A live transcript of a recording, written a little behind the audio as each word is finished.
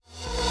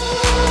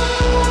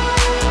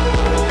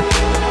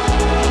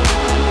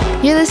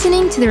You're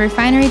listening to the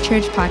Refinery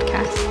Church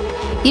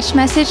podcast. Each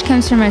message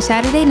comes from our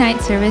Saturday night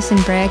service in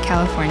Brea,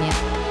 California.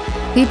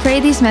 We pray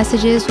these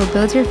messages will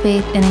build your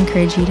faith and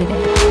encourage you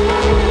today.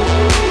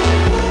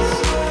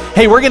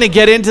 Hey, we're going to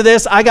get into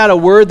this. I got a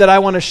word that I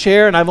want to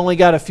share, and I've only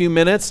got a few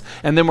minutes,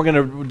 and then we're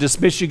going to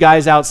dismiss you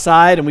guys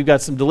outside, and we've got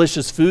some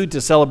delicious food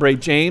to celebrate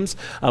James.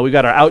 We've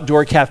got our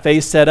outdoor cafe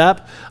set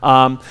up.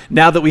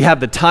 Now that we have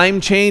the time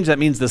change, that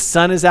means the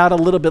sun is out a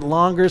little bit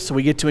longer, so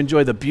we get to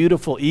enjoy the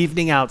beautiful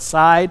evening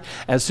outside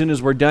as soon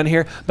as we're done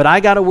here. But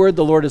I got a word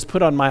the Lord has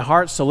put on my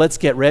heart, so let's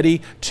get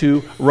ready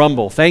to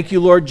rumble. Thank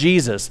you, Lord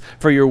Jesus,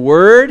 for your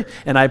word,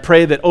 and I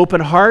pray that open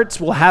hearts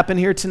will happen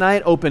here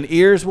tonight, open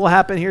ears will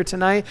happen here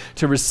tonight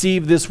to receive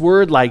this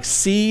word like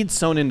seed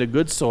sown into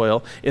good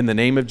soil in the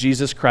name of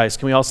Jesus Christ.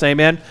 Can we all say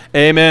amen?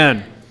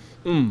 Amen.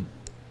 I'm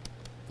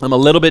a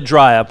little bit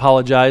dry. I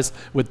apologize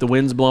with the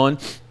winds blowing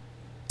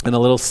and a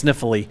little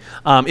sniffly.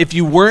 If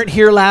you weren't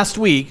here last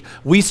week,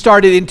 we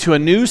started into a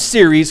new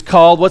series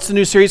called, what's the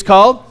new series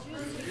called?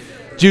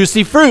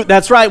 Juicy Fruit.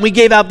 That's right. We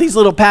gave out these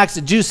little packs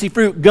of Juicy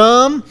Fruit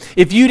gum.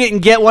 If you didn't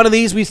get one of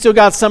these, we still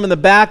got some in the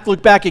back.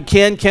 Look back at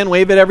Ken. Ken,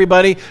 wave at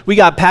everybody. We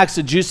got packs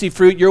of Juicy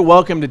Fruit. You're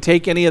welcome to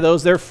take any of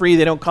those. They're free.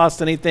 They don't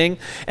cost anything.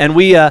 And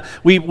we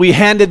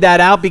handed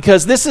that out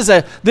because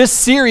this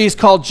series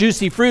called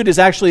Juicy Fruit is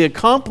actually a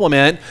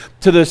complement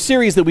to the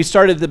series that we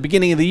started at the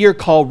beginning of the year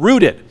called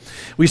Rooted.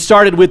 We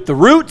started with the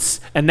roots,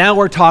 and now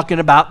we're talking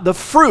about the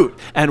fruit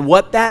and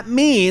what that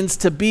means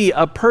to be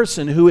a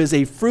person who is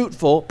a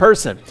fruitful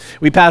person.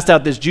 We passed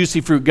out this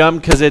Juicy Fruit gum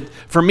because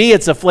for me,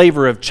 it's a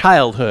flavor of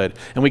childhood.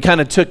 And we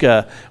kind of took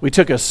a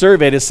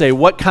survey to say,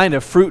 what kind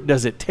of fruit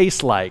does it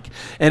taste like?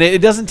 And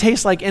it doesn't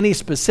taste like any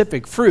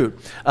specific fruit.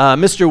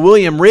 Mr.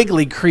 William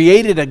Wrigley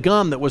created a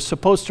gum that was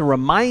supposed to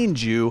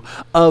remind you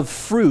of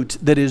fruit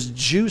that is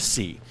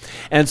juicy.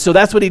 And so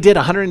that's what he did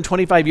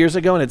 125 years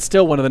ago, and it's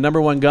still one of the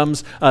number one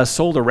gums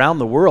sold around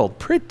the world.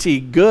 Pretty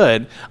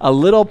good. A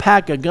little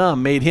pack of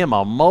gum made him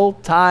a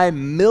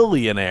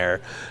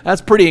multi-millionaire.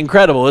 That's pretty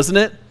incredible, isn't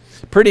it?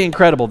 Pretty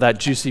incredible, that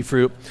Juicy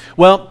Fruit.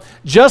 Well,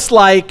 just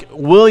like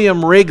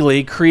William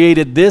Wrigley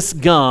created this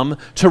gum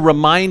to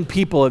remind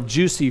people of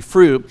juicy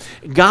fruit,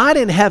 God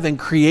in heaven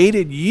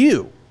created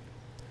you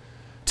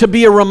to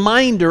be a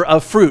reminder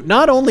of fruit.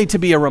 Not only to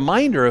be a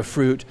reminder of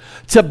fruit,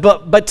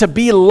 but to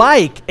be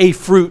like a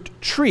fruit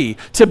tree,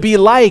 to be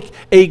like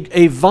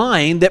a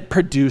vine that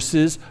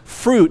produces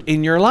fruit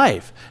in your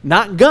life.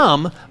 Not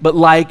gum, but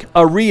like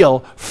a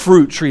real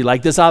fruit tree,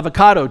 like this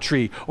avocado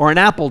tree, or an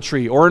apple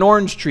tree, or an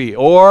orange tree,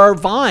 or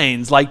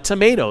vines like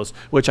tomatoes,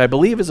 which I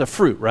believe is a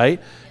fruit,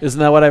 right? Isn't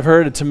that what I've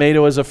heard? A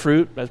tomato is a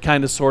fruit,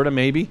 kind of, sort of,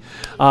 maybe.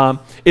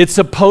 It's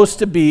supposed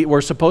to be,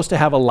 we're supposed to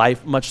have a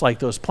life much like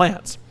those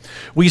plants.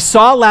 We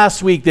saw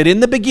last week that in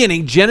the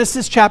beginning,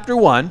 Genesis chapter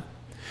 1,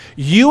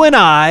 you and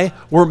I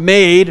were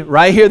made,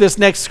 right here, this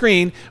next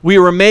screen, we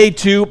were made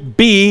to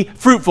be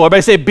fruitful.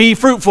 Everybody say, be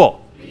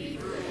fruitful. Be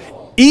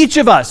fruitful. Each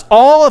of us,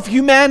 all of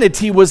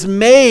humanity was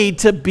made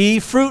to be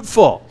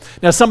fruitful.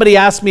 Now, somebody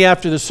asked me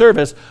after the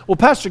service, well,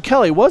 Pastor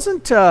Kelly,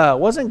 wasn't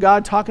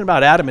God talking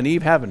about Adam and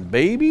Eve having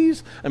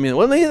babies? I mean,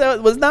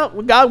 was not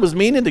what God was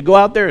meaning to go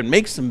out there and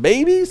make some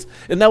babies?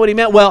 Isn't that what he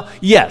meant? Well,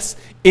 yes.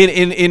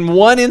 In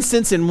one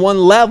instance, in one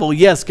level,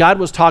 yes, God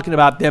was talking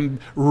about them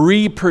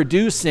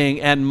reproducing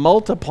and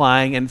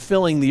multiplying and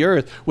filling the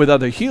earth with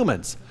other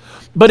humans.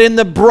 But in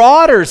the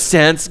broader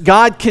sense,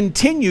 God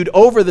continued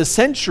over the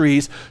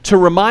centuries to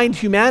remind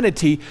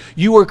humanity,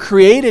 you were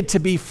created to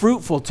be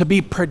fruitful, to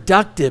be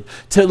productive,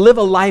 to live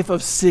a life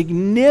of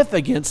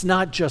significance,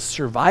 not just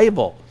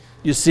survival.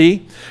 You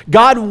see,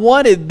 God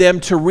wanted them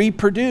to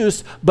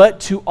reproduce, but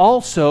to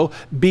also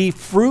be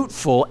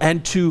fruitful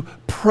and to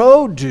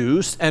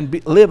produce and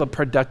live a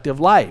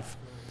productive life.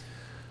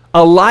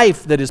 A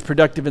life that is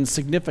productive and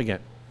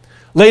significant.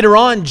 Later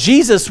on,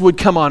 Jesus would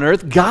come on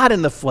earth, God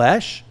in the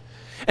flesh,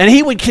 and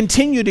he would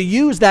continue to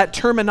use that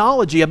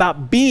terminology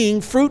about being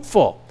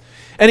fruitful.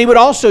 And he would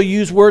also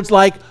use words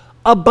like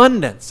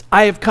abundance.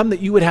 I have come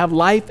that you would have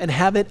life and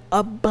have it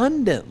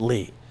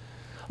abundantly.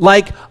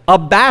 Like a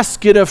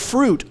basket of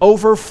fruit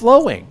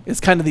overflowing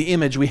is kind of the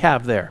image we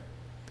have there.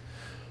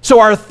 So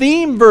our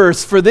theme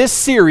verse for this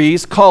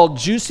series called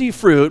Juicy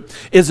Fruit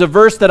is a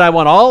verse that I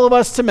want all of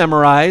us to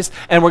memorize,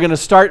 and we're going to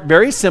start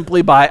very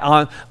simply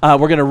we're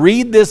going to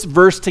read this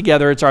verse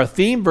together. It's our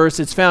theme verse.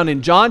 It's found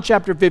in John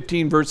chapter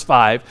 15, verse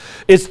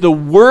 5. It's the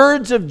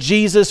words of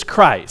Jesus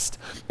Christ,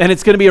 and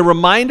it's going to be a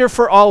reminder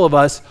for all of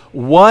us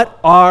what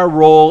our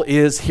role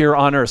is here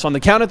on earth. So on the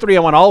count of three, I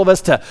want all of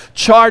us to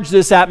charge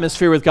this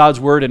atmosphere with God's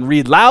word and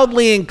read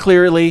loudly and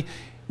clearly.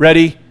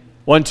 Ready?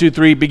 1, 2,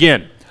 3,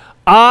 begin.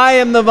 I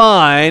am the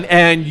vine,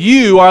 and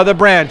you are the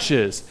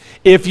branches.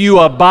 If you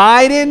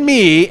abide in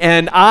me,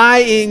 and I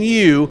in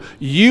you,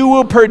 you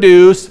will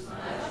produce much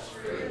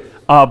fruit.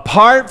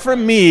 Apart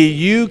from me,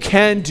 you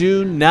can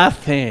do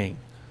nothing.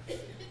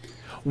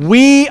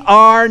 We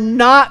are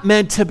not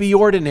meant to be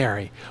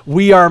ordinary.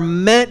 We are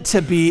meant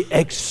to be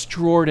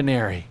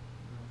extraordinary.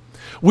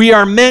 We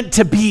are meant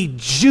to be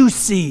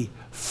juicy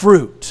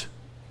fruit.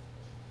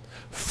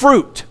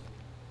 Fruit.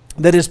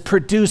 that is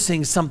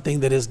producing something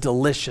that is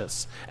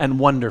delicious and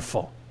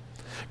wonderful.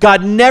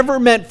 God never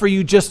meant for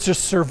you just to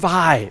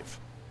survive.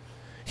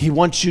 He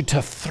wants you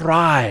to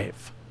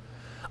thrive.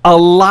 A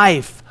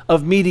life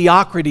of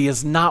mediocrity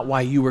is not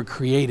why you were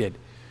created.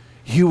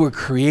 You were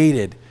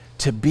created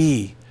to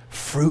be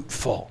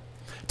fruitful.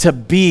 To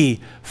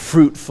be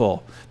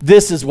fruitful.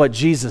 This is what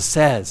Jesus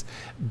says.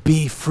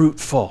 Be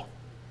fruitful.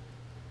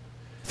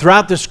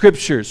 Throughout the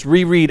scriptures,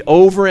 we read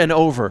over and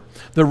over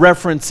the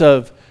reference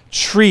of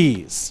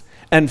trees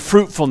and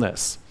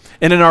fruitfulness.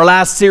 And in our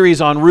last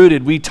series on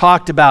Rooted, we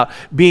talked about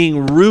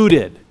being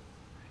rooted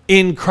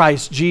in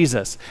Christ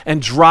Jesus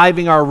and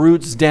driving our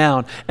roots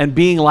down and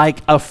being like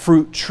a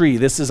fruit tree.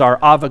 This is our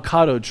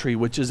avocado tree,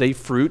 which is a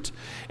fruit.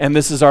 And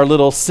this is our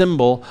little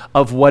symbol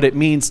of what it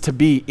means to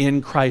be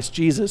in Christ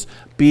Jesus,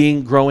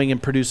 being, growing,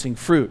 and producing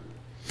fruit.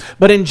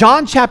 But in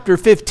John chapter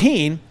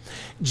 15,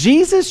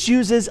 Jesus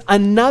uses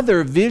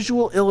another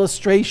visual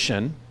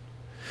illustration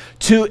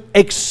to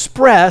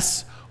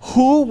express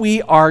who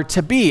we are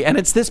to be. And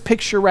it's this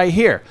picture right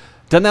here.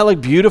 Doesn't that look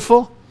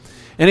beautiful?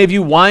 Any of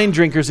you wine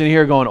drinkers in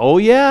here going, oh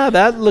yeah,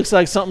 that looks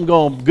like something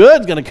going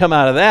good is going to come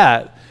out of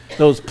that.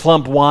 Those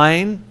plump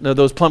wine,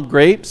 those plump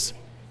grapes.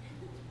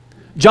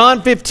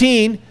 John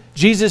 15,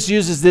 Jesus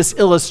uses this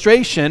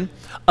illustration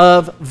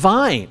of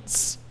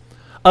vines,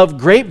 of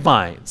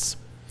grapevines.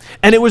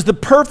 And it was the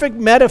perfect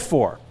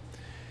metaphor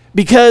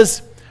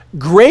because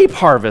grape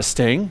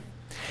harvesting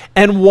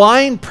and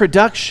wine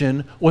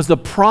production was the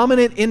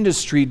prominent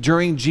industry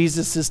during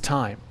Jesus'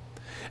 time.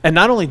 And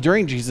not only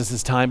during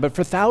Jesus' time, but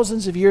for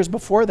thousands of years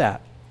before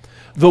that.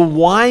 The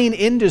wine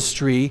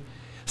industry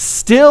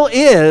still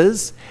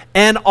is,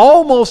 and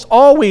almost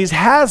always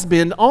has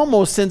been,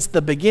 almost since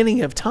the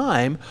beginning of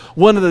time,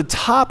 one of the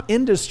top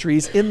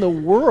industries in the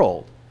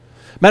world.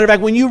 Matter of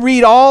fact, when you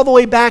read all the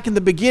way back in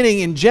the beginning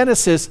in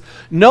Genesis,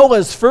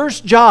 Noah's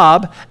first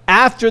job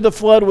after the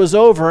flood was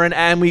over, and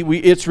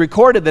it's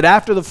recorded that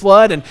after the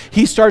flood and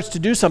he starts to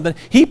do something,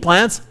 he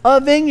plants a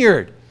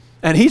vineyard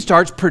and he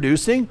starts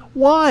producing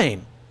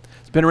wine.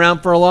 It's been around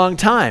for a long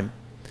time.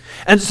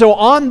 And so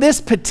on this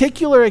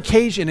particular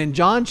occasion in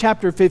John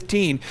chapter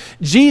 15,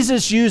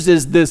 Jesus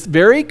uses this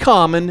very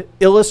common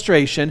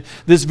illustration,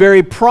 this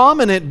very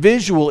prominent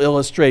visual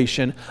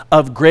illustration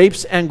of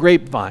grapes and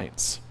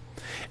grapevines.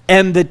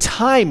 And the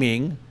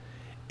timing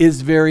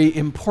is very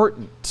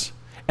important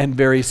and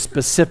very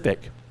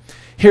specific.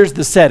 Here's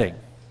the setting.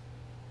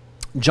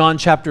 John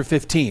chapter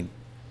 15.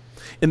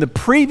 In the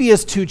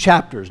previous two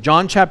chapters,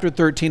 John chapter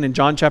 13 and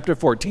John chapter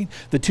 14,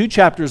 the two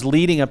chapters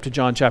leading up to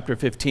John chapter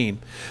 15,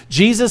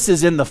 Jesus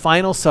is in the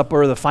final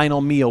supper or the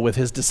final meal with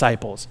his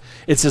disciples.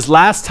 It's his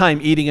last time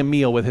eating a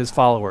meal with his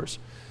followers.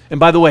 And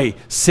by the way,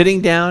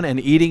 sitting down and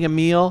eating a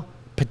meal,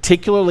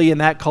 particularly in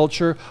that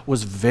culture,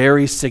 was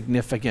very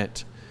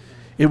significant.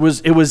 It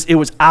was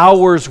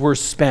hours were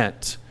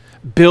spent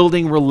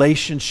building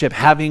relationship,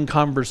 having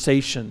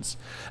conversations.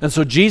 And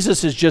so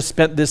Jesus has just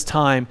spent this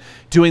time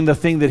doing the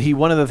thing that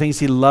one of the things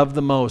he loved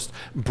the most,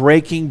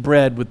 breaking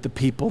bread with the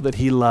people that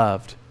he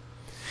loved.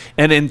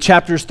 And in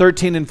chapters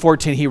 13 and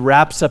 14, he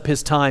wraps up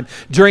his time.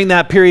 During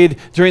that period,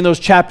 during those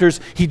chapters,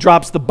 he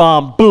drops the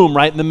bomb, boom,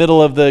 right in the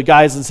middle of the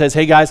guys and says,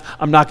 hey guys,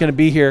 I'm not going to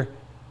be here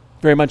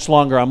very much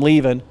longer. I'm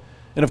leaving.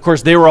 And of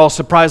course, they were all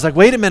surprised, like,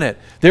 wait a minute.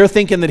 They're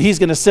thinking that he's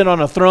going to sit on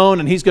a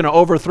throne and he's going to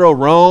overthrow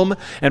Rome,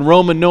 and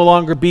Rome would no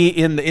longer be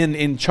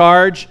in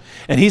charge.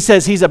 And he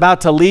says he's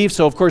about to leave,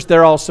 so of course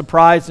they're all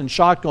surprised and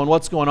shocked, going,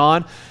 what's going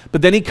on?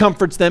 But then he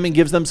comforts them and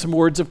gives them some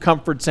words of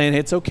comfort, saying, hey,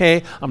 it's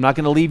okay. I'm not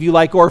going to leave you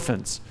like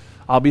orphans.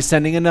 I'll be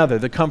sending another,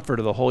 the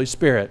Comforter, the Holy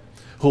Spirit,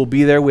 who will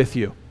be there with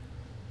you.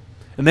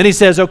 And then he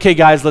says, okay,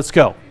 guys, let's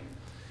go.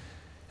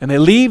 And they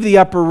leave the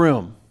upper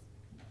room,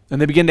 and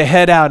they begin to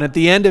head out. At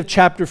the end of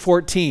chapter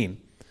 14,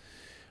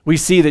 we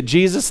see that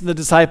Jesus and the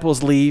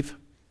disciples leave,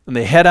 and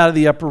they head out of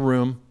the upper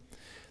room.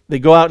 They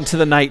go out into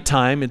the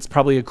nighttime. It's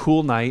probably a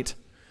cool night.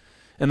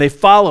 And they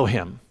follow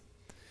him.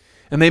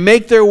 And they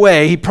make their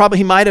way.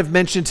 He might have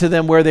mentioned to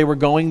them where they were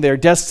going. Their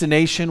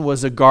destination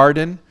was a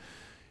garden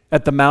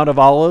at the Mount of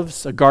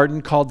Olives, a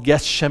garden called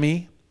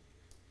Gethsemane.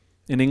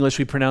 In English,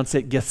 we pronounce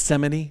it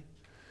Gethsemane.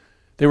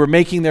 They were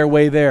making their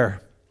way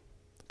there.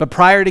 But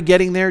prior to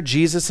getting there,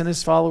 Jesus and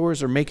his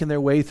followers are making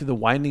their way through the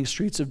winding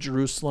streets of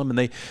Jerusalem,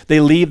 and they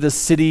leave the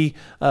city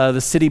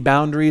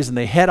boundaries, and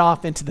they head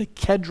off into the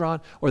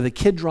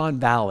Kidron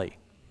Valley.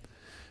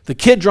 The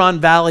Kidron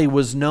Valley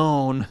was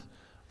known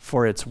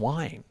for its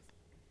wine,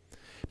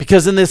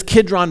 because in this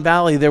Kidron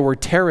Valley there were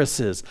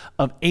terraces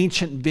of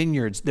ancient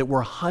vineyards that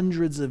were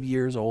hundreds of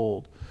years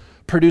old,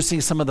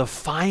 producing some of the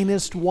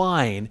finest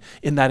wine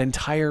in that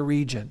entire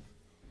region.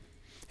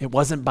 It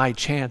wasn't by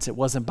chance, it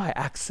wasn't by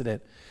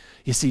accident.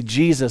 You see,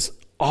 Jesus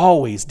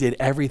always did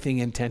everything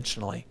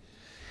intentionally.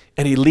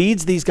 And he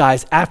leads these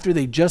guys after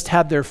they just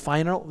had their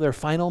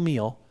final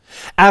meal,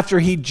 after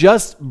he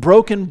just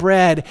broken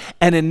bread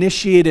and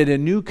initiated a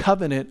new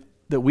covenant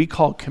that we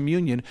call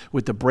communion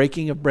with the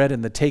breaking of bread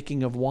and the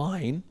taking of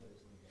wine.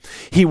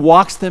 He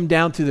walks them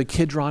down through the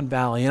Kidron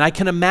Valley. And I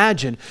can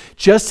imagine,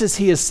 just as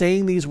he is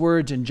saying these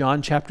words in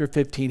John chapter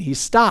 15, he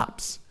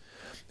stops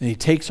and he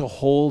takes a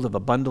hold of a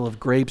bundle of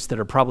grapes that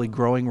are probably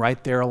growing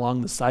right there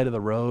along the side of the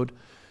road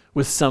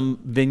with some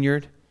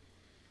vineyard.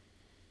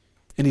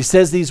 And he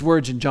says these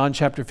words in John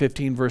chapter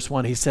 15, verse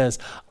 1. He says,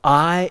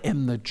 I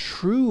am the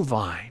true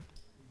vine,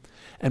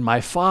 and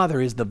my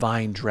Father is the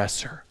vine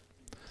dresser,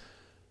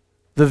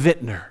 the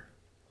vintner,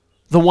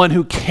 the one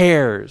who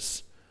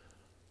cares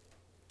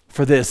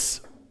for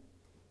this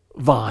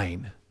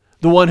vine,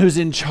 the one who's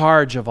in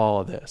charge of all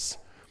of this.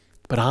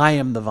 But I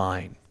am the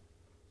vine.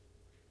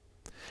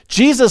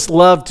 Jesus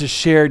loved to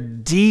share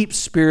deep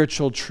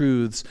spiritual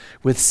truths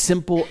with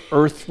simple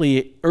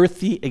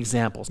earthy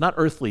examples. Not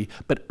earthly,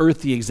 but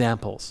earthy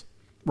examples,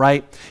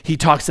 right? He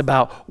talks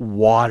about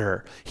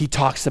water. He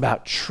talks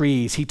about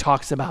trees. He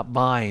talks about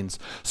vines,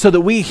 so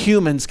that we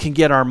humans can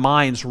get our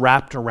minds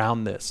wrapped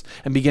around this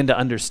and begin to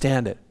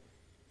understand it.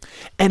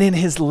 And in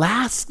his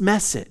last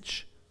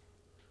message,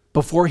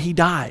 before he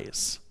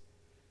dies,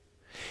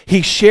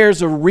 he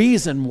shares a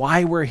reason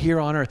why we're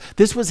here on earth.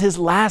 This was his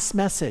last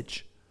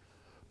message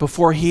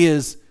before he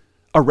is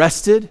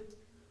arrested,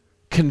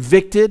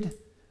 convicted,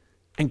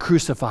 and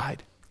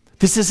crucified.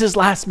 This is his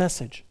last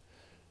message.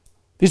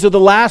 These are the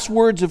last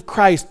words of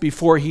Christ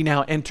before he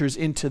now enters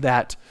into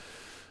that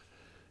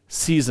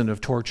season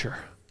of torture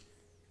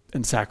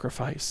and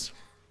sacrifice.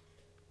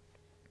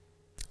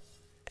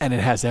 And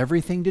it has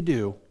everything to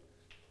do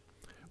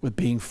with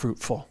being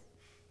fruitful.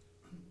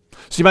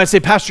 So you might say,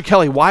 Pastor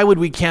Kelly, why would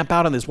we camp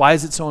out on this? Why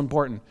is it so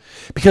important?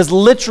 Because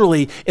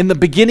literally, in the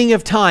beginning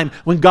of time,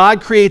 when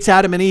God creates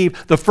Adam and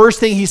Eve, the first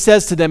thing he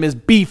says to them is,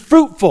 be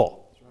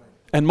fruitful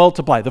and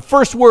multiply. The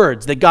first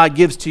words that God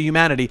gives to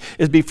humanity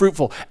is be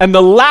fruitful. And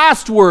the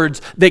last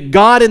words that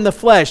God in the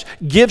flesh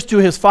gives to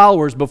his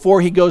followers before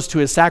he goes to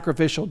his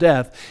sacrificial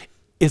death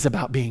is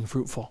about being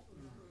fruitful.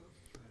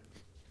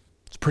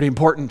 It's pretty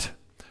important,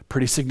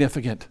 pretty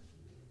significant,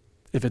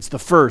 if it's the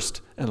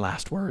first and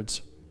last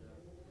words.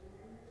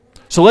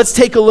 So let's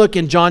take a look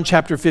in John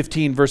chapter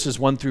 15, verses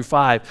 1 through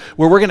 5,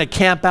 where we're going to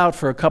camp out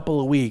for a couple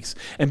of weeks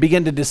and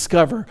begin to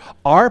discover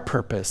our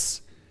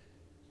purpose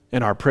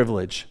and our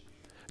privilege.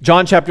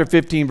 John chapter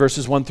 15,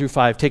 verses 1 through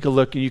 5. Take a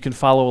look and you can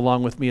follow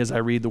along with me as I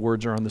read. The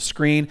words are on the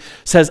screen. It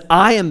says,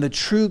 I am the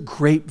true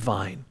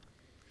grapevine,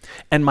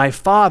 and my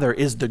Father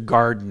is the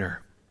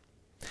gardener.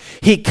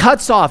 He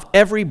cuts off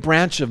every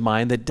branch of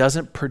mine that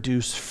doesn't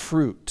produce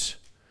fruit,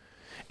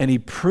 and he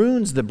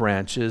prunes the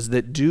branches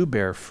that do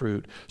bear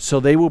fruit, so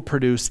they will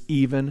produce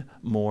even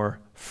more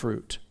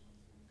fruit.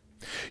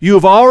 You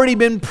have already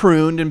been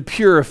pruned and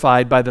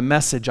purified by the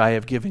message I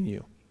have given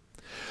you.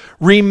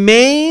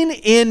 Remain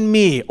in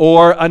me,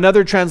 or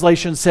another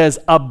translation says,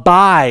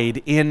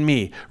 abide in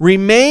me.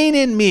 Remain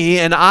in me,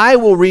 and I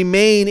will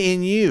remain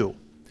in you.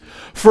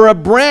 For a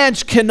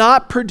branch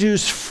cannot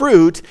produce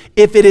fruit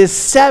if it is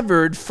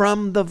severed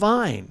from the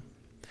vine.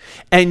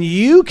 And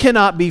you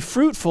cannot be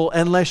fruitful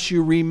unless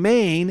you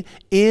remain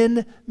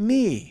in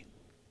me.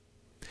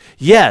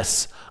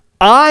 Yes,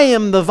 I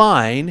am the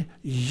vine,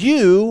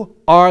 you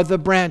are the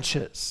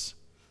branches.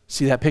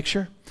 See that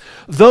picture?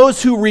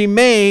 Those who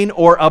remain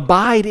or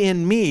abide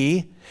in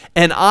me,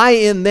 and I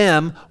in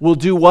them, will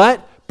do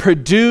what?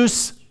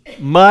 Produce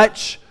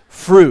much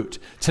fruit.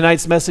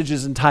 Tonight's message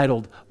is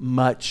entitled,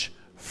 Much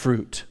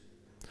Fruit.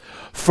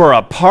 For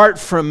apart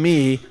from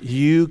me,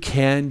 you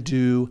can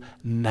do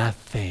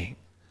nothing.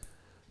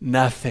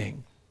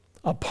 Nothing.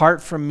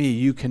 Apart from me,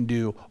 you can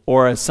do,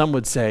 or as some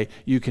would say,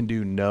 you can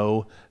do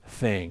no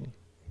thing.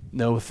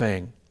 No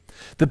thing.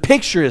 The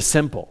picture is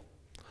simple.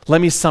 Let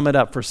me sum it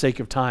up for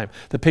sake of time.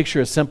 The picture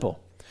is simple.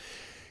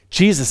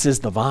 Jesus is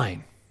the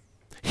vine.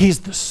 He's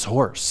the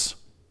source.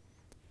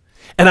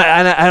 And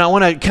I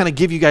want to kind of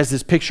give you guys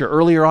this picture.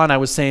 Earlier on, I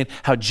was saying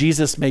how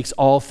Jesus makes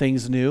all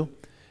things new.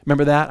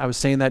 Remember that? I was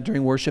saying that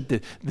during worship,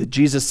 that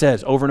Jesus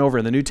says over and over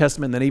in the New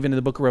Testament, and then even in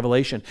the book of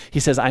Revelation, he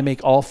says, I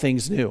make all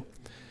things new.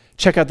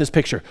 Check out this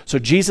picture. So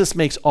Jesus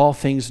makes all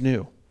things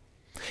new.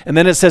 And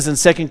then it says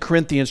in 2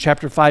 Corinthians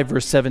chapter 5,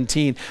 verse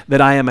 17, that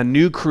I am a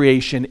new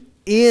creation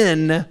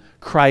in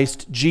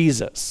Christ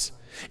Jesus.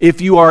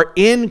 If you are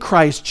in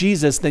Christ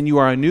Jesus, then you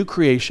are a new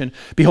creation.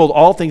 Behold,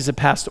 all things have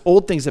passed,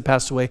 old things have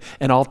passed away,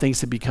 and all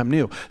things have become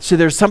new. So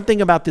there's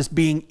something about this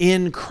being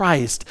in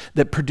Christ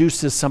that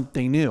produces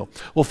something new.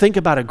 Well, think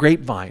about a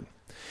grapevine.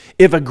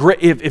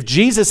 If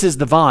Jesus is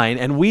the vine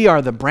and we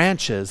are the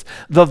branches,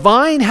 the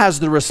vine has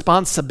the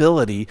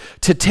responsibility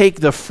to take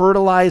the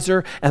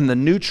fertilizer and the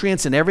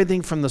nutrients and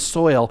everything from the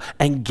soil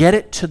and get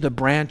it to the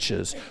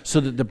branches so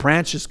that the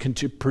branches can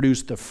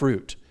produce the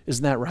fruit.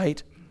 Isn't that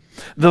right?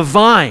 The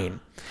vine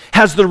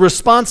has the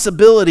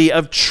responsibility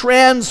of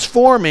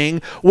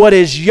transforming what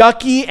is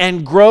yucky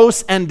and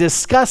gross and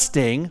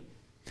disgusting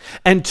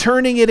and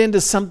turning it into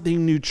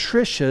something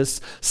nutritious,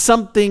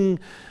 something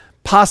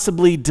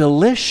possibly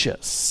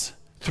delicious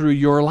through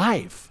your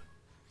life.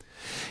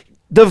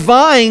 The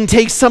vine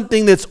takes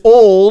something that's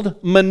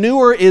old.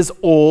 Manure is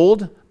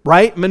old,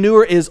 right?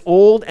 Manure is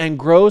old and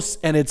gross,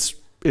 and it's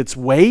its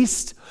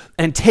waste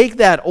and take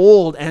that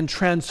old and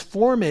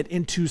transform it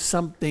into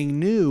something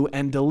new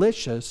and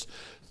delicious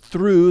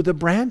through the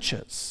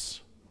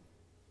branches.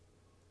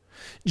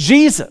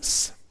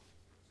 Jesus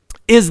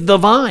is the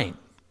vine,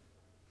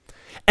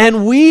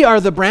 and we are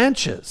the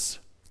branches.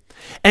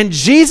 And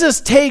Jesus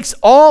takes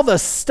all the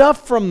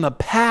stuff from the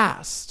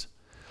past,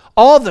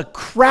 all the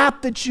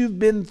crap that you've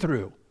been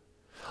through,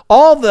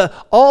 all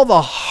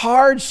the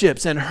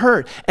hardships and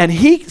hurt, and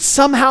he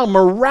somehow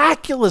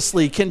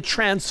miraculously can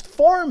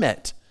transform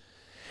it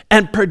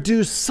and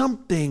produce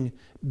something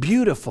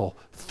beautiful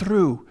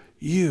through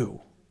you.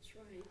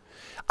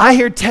 I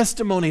hear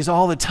testimonies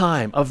all the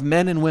time of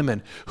men and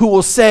women who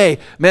will say,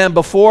 man,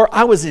 before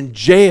I was in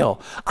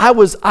jail, I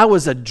was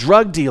a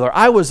drug dealer,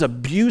 I was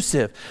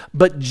abusive,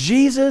 but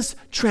Jesus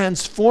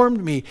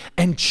transformed me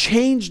and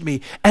changed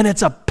me, and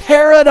it's a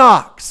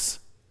paradox.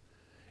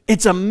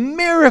 It's a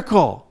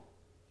miracle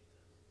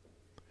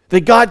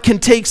that God can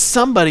take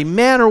somebody,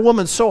 man or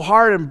woman, so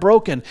hard and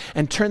broken,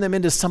 and turn them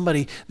into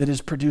somebody that is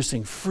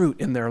producing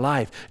fruit in their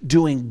life,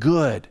 doing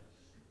good.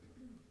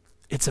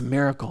 It's a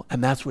miracle,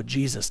 and that's what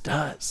Jesus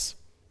does.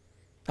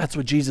 That's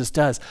what Jesus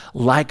does,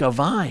 like a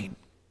vine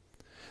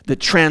that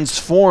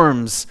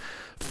transforms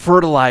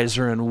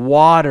fertilizer and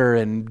water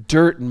and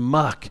dirt and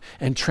muck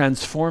and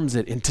transforms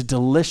it into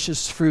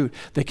delicious fruit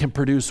that can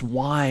produce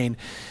wine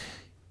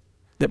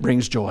that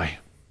brings joy.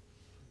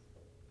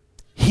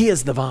 He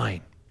is the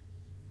vine,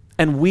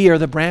 and we are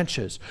the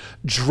branches,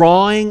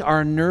 drawing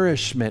our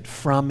nourishment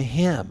from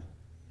him,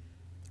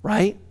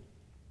 right?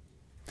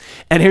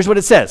 And here's what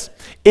it says.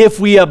 If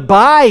we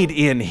abide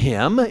in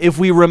him, if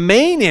we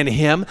remain in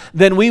him,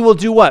 then we will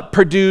do what?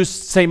 Produce,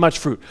 say much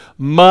fruit.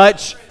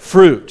 Much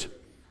fruit.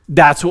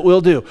 That's what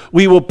we'll do.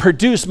 We will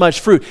produce much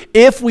fruit.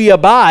 If we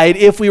abide,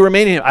 if we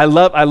remain in him. I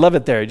love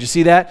it there. Did you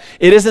see that?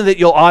 It isn't that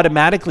you'll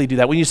automatically do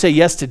that. When you say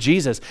yes to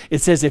Jesus, it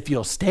says if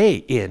you'll stay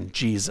in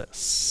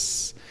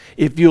Jesus.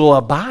 If you'll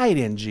abide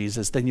in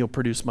Jesus, then you'll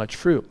produce much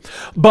fruit.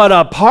 But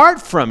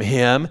apart from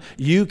him,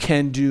 you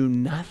can do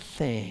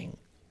nothing.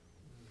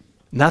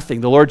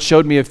 Nothing. The Lord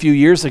showed me a few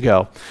years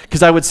ago,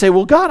 because I would say,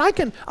 well, God,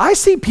 I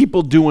see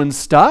people doing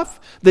stuff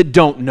that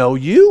don't know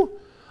you.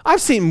 I've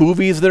seen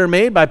movies that are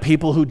made by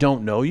people who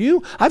don't know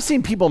you. I've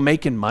seen people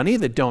making money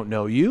that don't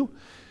know you.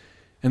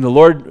 And the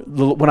Lord,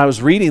 when I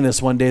was reading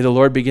this one day, the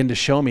Lord began to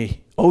show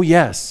me, oh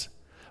yes,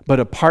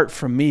 but apart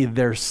from me,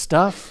 their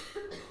stuff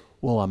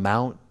will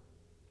amount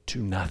to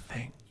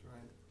nothing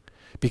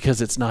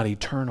because it's not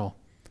eternal.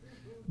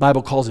 The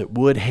Bible calls it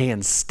wood, hay,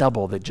 and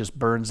stubble that just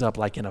burns up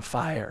like in a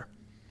fire.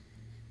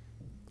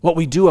 What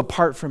we do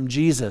apart from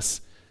Jesus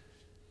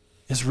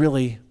is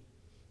really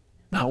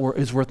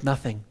is worth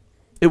nothing.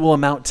 It will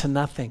amount to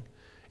nothing.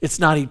 It's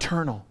not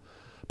eternal.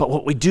 But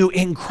what we do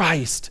in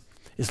Christ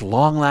is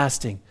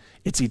long-lasting.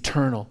 It's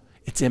eternal.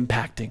 It's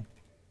impacting.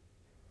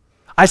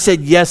 I said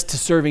yes to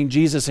serving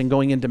Jesus and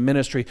going into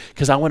ministry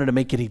because I wanted to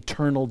make an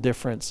eternal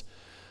difference.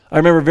 I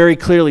remember very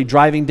clearly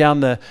driving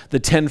down the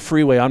 10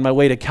 freeway on my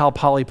way to Cal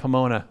Poly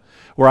Pomona,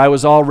 where I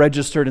was all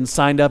registered and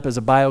signed up as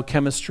a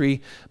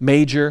biochemistry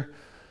major.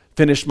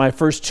 Finished my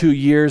first 2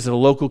 years at a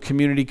local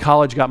community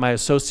college, got my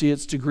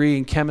associate's degree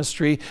in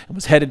chemistry, and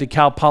was headed to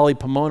Cal Poly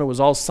Pomona, was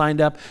all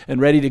signed up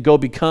and ready to go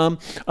become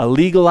a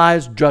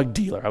legalized drug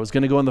dealer. I was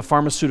going to go in the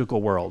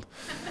pharmaceutical world.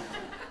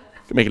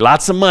 Make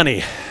lots of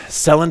money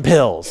selling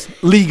pills,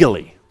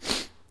 legally.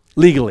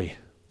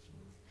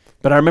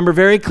 But I remember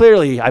very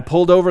clearly, I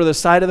pulled over to the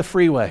side of the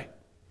freeway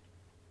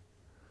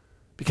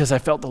because I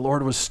felt the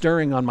Lord was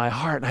stirring on my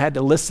heart, and I had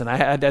to listen. I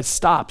had to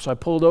stop, so I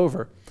pulled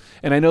over.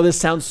 And I know this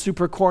sounds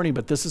super corny,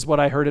 but this is what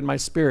I heard in my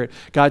spirit.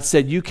 God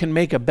said, you can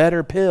make a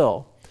better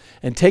pill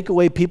and take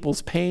away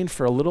people's pain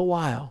for a little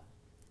while.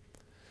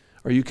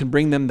 Or you can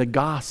bring them the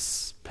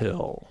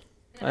gospel.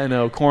 I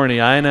know, corny,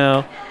 I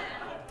know,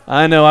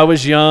 I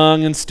was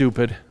young and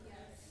stupid.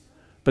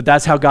 But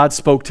that's how God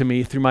spoke to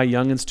me through my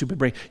young and stupid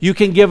brain. You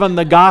can give them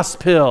the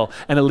gospel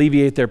and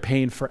alleviate their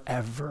pain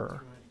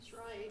forever.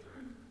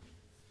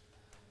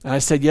 And I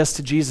said yes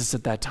to Jesus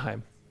at that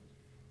time.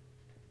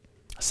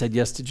 I said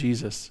yes to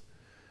Jesus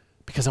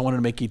because I wanted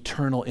to make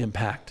eternal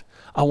impact.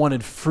 I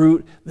wanted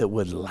fruit that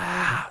would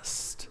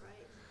last.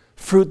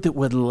 Fruit that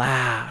would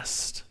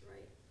last.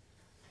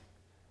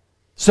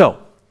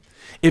 So,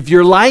 if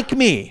you're like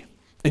me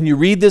and you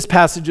read this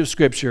passage of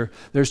Scripture,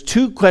 there's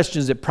two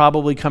questions that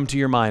probably come to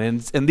your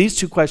mind. And these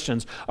two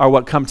questions are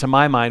what come to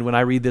my mind when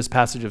I read this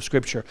passage of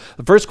Scripture.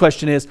 The first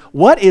question is,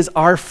 what is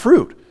our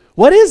fruit?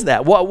 What is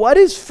that? What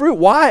is fruit?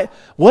 Why?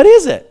 What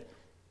is it?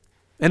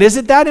 And is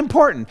it that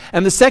important?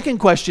 And the second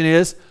question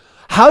is,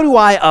 how do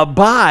I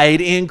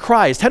abide in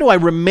Christ? How do I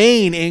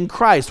remain in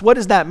Christ? What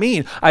does that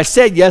mean? I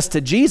said yes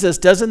to Jesus.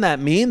 Doesn't that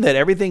mean that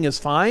everything is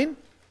fine?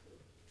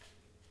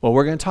 Well,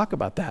 we're going to talk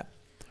about that.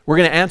 We're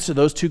going to answer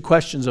those two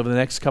questions over the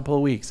next couple of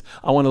weeks.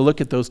 I want to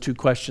look at those two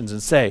questions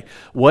and say,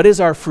 what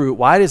is our fruit?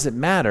 Why does it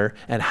matter?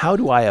 And how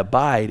do I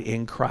abide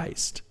in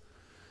Christ?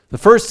 The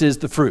first is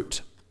the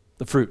fruit.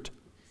 The fruit.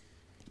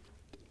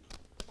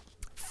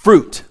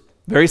 Fruit,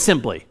 very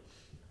simply,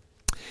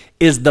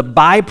 is the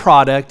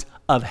byproduct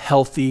of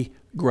healthy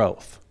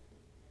growth.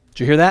 Did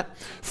you hear that?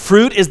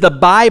 Fruit is the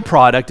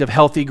byproduct of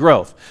healthy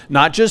growth.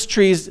 Not just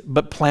trees,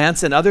 but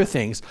plants and other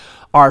things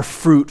are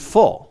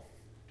fruitful.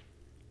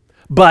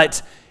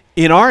 But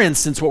in our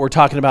instance, what we're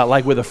talking about,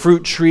 like with a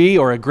fruit tree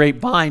or a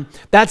grapevine,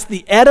 that's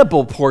the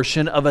edible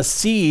portion of a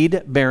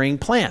seed-bearing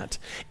plant,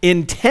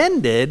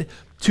 intended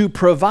to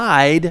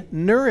provide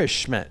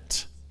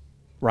nourishment,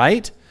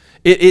 right?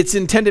 It's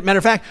intended. Matter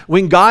of fact,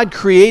 when God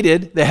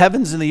created the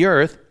heavens and the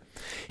earth,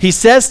 he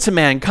says to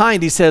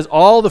mankind, he says,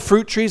 all the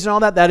fruit trees and all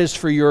that, that is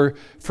for your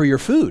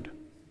food.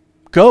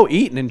 Go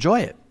eat and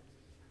enjoy it.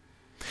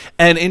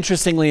 And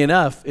interestingly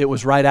enough, it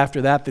was right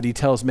after that that he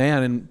tells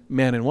man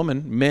and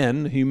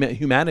woman,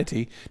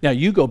 humanity, now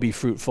you go be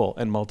fruitful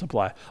and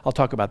multiply. I'll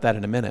talk about that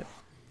in a minute.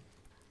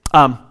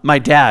 My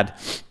dad,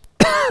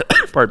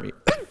 pardon me,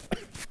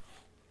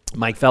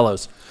 Mike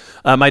Fellows.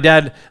 My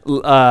dad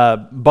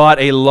bought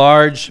a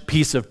large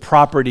piece of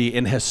property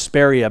in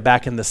Hesperia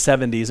back in the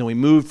 70s, and we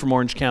moved from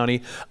Orange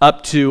County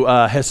up to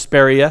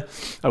Hesperia.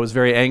 I was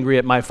very angry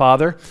at my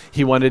father.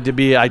 He wanted to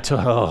be,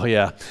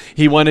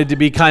 he wanted to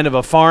be kind of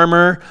a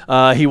farmer.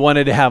 He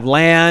wanted to have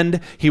land.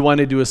 He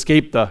wanted to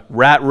escape the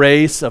rat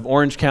race of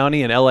Orange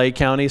County and LA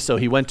County, so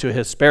he went to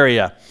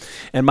Hesperia.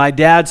 And my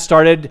dad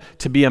started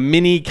to be a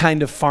mini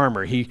kind of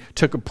farmer. He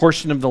took a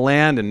portion of the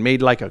land and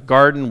made like a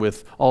garden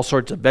with all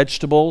sorts of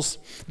vegetables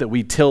that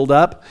we tilled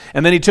up.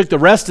 And then he took the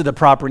rest of the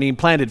property and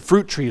planted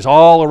fruit trees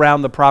all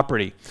around the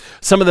property.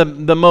 Some of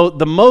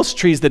the most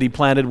trees that he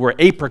planted were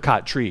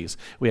apricot trees.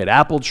 We had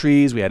apple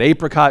trees, we had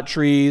apricot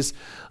trees.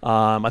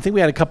 I think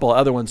we had a couple of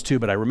other ones too,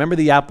 but I remember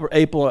the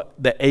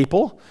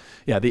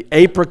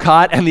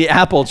apricot and the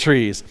apple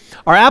trees.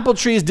 Our apple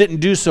trees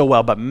didn't do so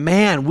well, but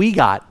man, we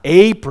got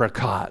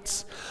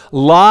apricots.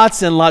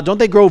 Lots and lots. Don't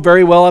they grow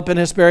very well up in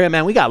Hesperia?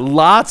 Man, we got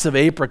lots of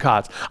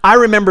apricots. I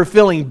remember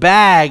filling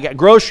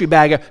grocery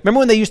bag. Remember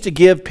when they used to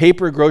give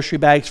paper grocery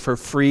bags for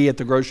free at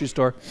the grocery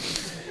store?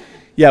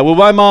 Yeah, well,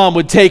 my mom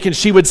would take and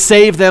she would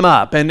save them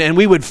up, and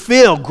we would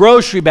fill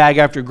grocery bag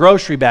after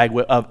grocery bag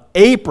of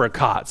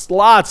apricots,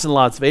 lots and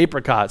lots of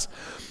apricots.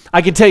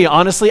 I can tell you,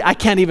 honestly, I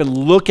can't even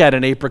look at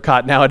an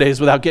apricot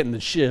nowadays without getting the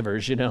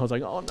shivers, I was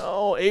like, oh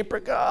no,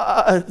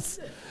 apricots.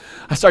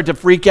 I start to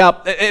freak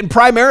out, and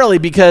primarily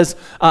because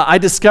I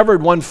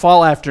discovered one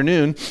fall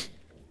afternoon,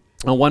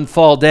 one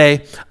fall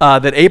day,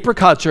 that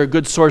apricots are a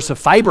good source of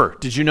fiber.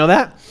 Did you know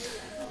that?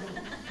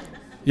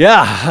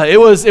 Yeah, it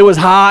was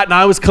hot, and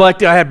I was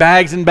collecting. I had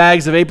bags and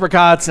bags of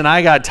apricots, and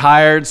I got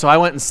tired, so I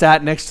went and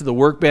sat next to the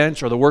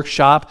workbench or the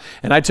workshop,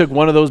 and I took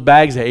one of those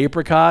bags of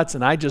apricots,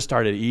 and I just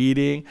started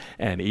eating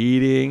and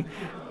eating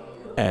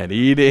and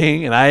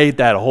eating, and I ate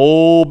that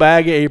whole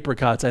bag of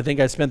apricots. I think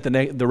I spent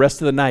the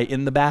rest of the night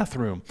in the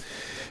bathroom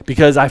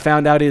because I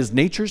found out is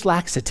nature's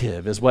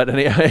laxative is what an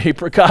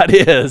apricot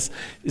is.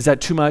 Is that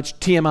too much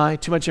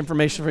TMI, too much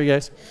information for you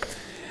guys?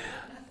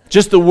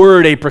 Just the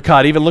word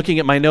apricot, even looking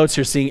at my notes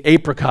here, seeing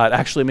apricot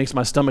actually makes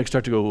my stomach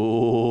start to go,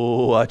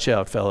 oh, watch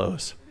out,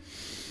 fellows.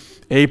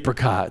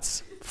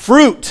 Apricots.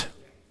 Fruit.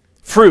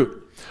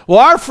 Well,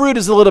 our fruit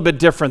is a little bit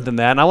different than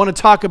that, and I want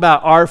to talk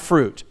about our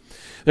fruit.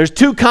 There's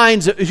two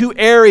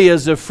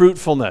areas of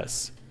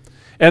fruitfulness,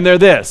 and they're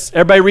this.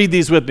 Everybody read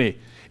these with me.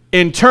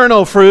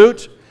 Internal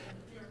fruit,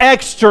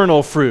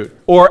 external fruit,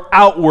 or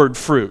outward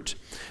fruit.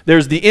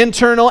 There's the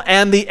internal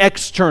and the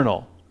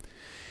external.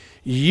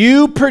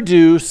 You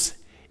produce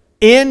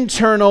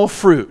internal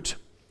fruit.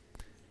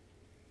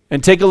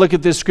 And take a look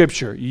at this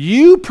scripture.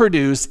 You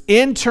produce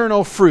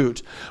internal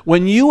fruit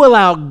when you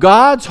allow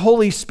God's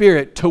Holy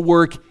Spirit to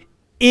work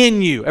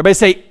in you. Everybody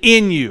say,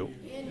 in you.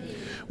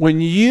 When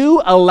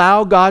you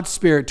allow God's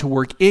Spirit to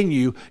work in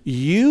you,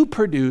 you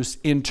produce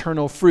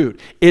internal fruit.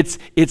 It's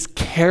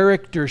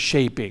character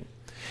shaping.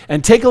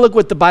 And take a look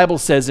what the Bible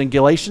says in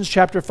Galatians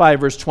chapter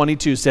 5, verse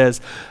 22 says,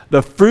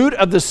 the fruit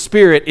of the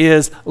Spirit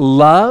is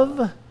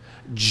love,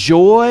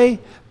 joy,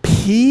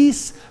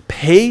 peace,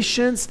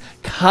 patience,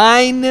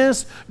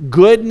 kindness,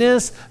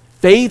 goodness,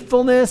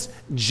 faithfulness,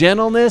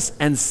 gentleness,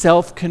 and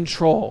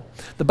self-control.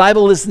 The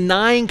Bible lists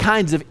 9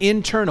 kinds of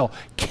internal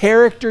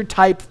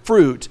character-type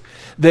fruit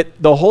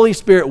that the Holy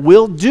Spirit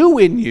will do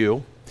in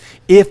you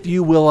if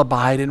you will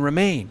abide and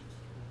remain.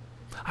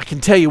 I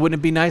can tell you, wouldn't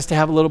it be nice to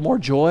have a little more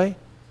joy?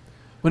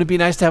 Wouldn't it be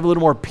nice to have a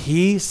little more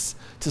peace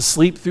to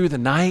sleep through the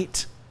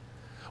night?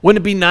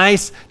 Wouldn't it be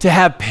nice to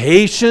have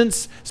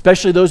patience,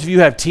 especially those of you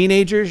who have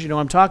teenagers, you know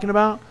what I'm talking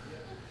about?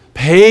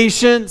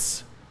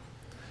 Patience,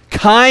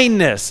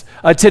 kindness.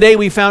 Today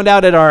we found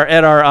out at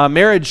our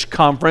marriage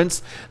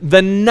conference,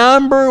 the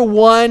number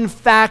one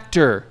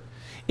factor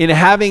in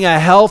having a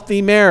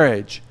healthy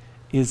marriage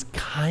is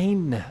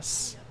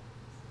kindness.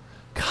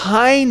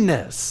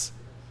 Kindness.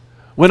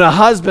 When a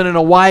husband and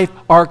a wife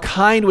are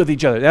kind with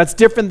each other. That's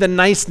different than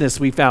niceness,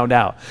 we found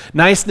out.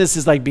 Niceness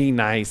is like being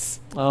nice.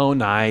 Oh,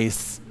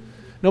 nice.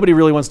 Nobody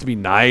really wants to be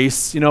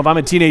nice. If I'm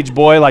a teenage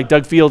boy, like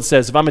Doug Field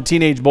says, if I'm a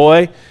teenage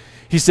boy,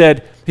 he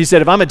said,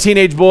 if I'm a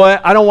teenage boy,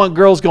 I don't want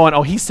girls going,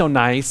 oh, he's so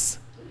nice.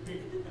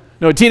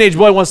 No, a teenage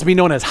boy wants to be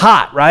known as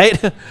hot,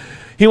 right?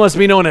 He wants to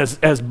be known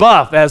as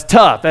buff, as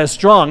tough, as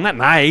strong, not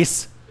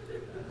nice.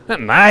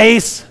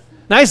 Nice.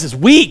 Nice is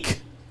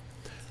weak.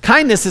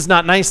 Kindness is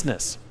not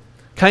niceness.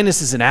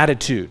 Kindness is an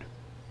attitude.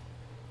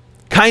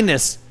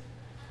 Kindness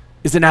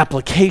is an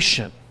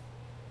application.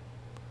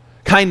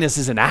 Kindness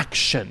is an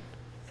action.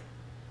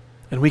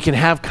 And we can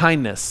have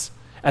kindness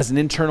as an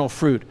internal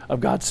fruit of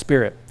God's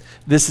Spirit.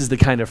 This is the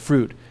kind of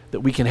fruit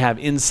that we can have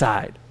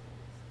inside.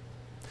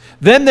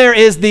 Then there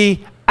is the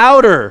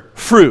outer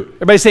fruit.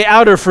 Everybody say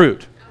outer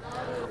fruit.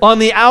 On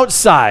the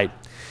outside.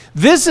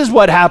 This is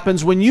what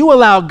happens when you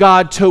allow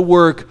God to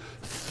work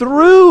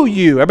through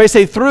you. Everybody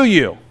say through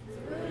you.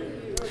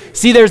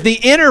 See, there's the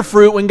inner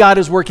fruit when God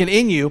is working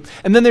in you,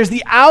 and then there's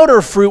the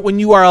outer fruit when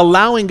you are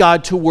allowing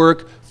God to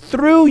work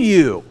through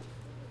you.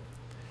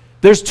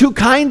 There's two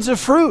kinds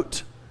of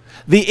fruit,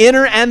 the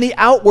inner and the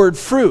outward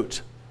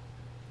fruit.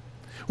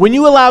 When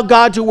you allow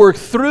God to work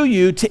through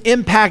you to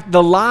impact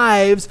the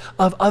lives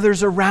of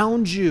others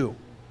around you,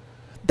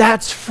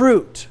 that's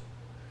fruit.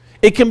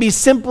 It can be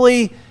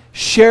simply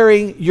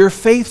sharing your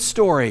faith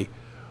story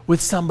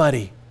with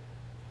somebody,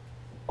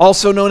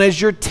 also known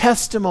as your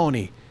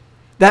testimony.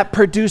 That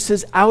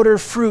produces outer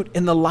fruit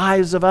in the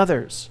lives of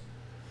others.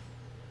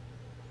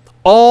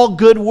 All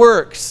good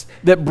works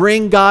that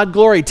bring God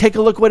glory. Take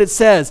a look what it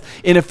says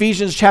in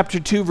Ephesians chapter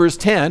 2, verse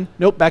 10.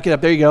 Nope, back it up.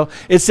 There you go.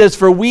 It says,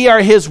 for we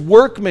are his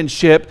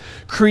workmanship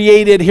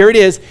created, here it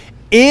is,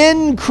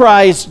 in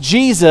Christ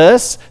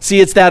Jesus.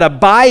 See, it's that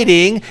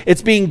abiding.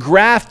 It's being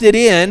grafted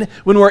in.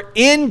 When we're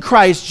in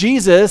Christ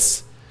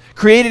Jesus,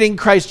 created in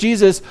Christ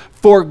Jesus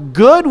for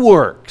good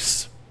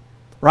works.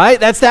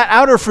 Right? That's that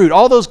outer fruit.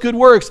 All those good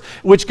works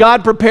which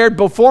God prepared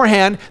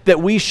beforehand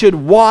that we should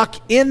walk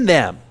in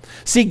them.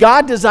 See,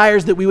 God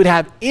desires that we would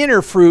have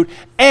inner fruit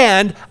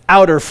and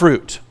outer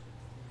fruit.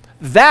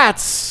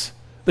 That's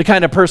the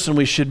kind of person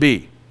we should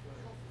be.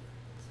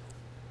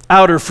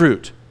 Outer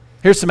fruit.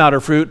 Here's some outer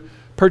fruit.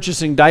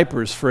 Purchasing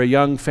diapers for a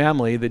young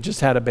family that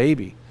just had a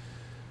baby.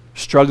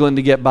 Struggling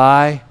to get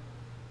by.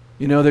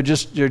 You know, they're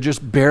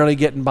just barely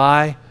getting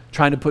by,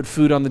 trying to put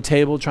food on the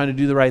table, trying to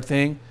do the right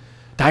thing.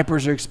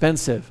 Diapers are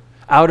expensive.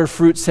 Outer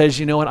fruit says,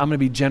 you know what, I'm going to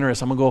be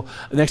generous. I'm going to go,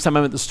 the next time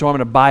I'm at the store, I'm going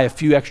to buy a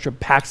few extra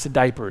packs of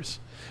diapers.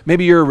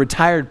 Maybe you're a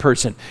retired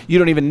person. You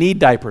don't even need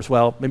diapers.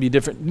 Well, maybe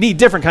you need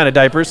different kind of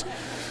diapers.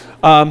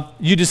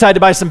 You decide to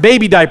buy some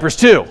baby diapers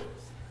too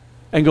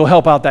and go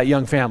help out that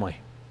young family.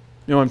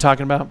 You know what I'm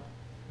talking about?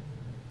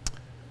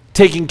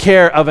 Taking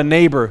care of a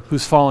neighbor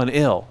who's fallen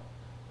ill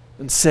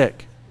and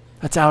sick.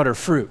 That's outer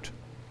fruit.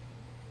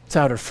 It's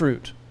outer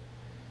fruit.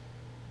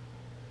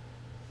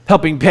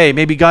 Helping pay.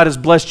 Maybe God has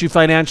blessed you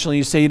financially.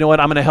 You say, you know what,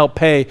 I'm going to help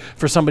pay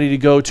for somebody to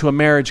go to a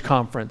marriage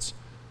conference.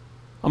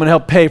 I'm going to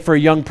help pay for a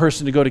young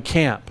person to go to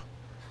camp.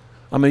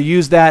 I'm going to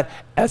use that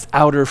as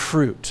outer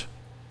fruit.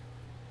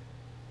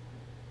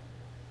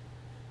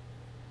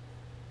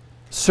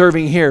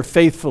 Serving here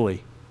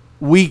faithfully,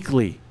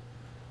 weekly,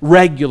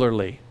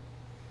 regularly.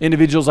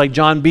 Individuals like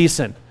John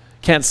Beeson,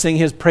 can't sing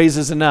his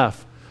praises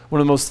enough. One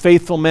of the most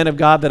faithful men of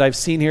God that I've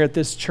seen here at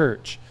this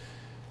church.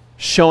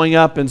 Showing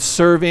up and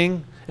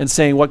serving and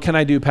saying, what can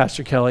I do,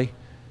 Pastor Kelly?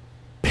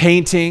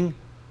 Painting,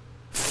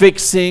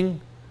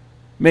 fixing,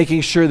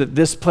 making sure that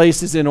this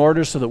place is in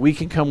order so that we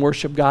can come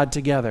worship God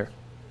together.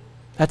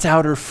 That's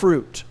outer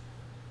fruit.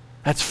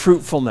 That's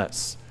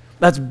fruitfulness.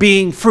 That's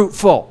being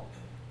fruitful.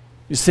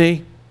 You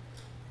see?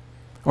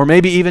 Or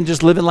maybe even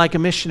just living like a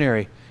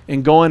missionary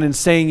and going and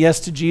saying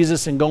yes to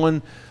Jesus and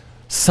going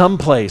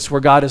someplace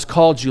where God has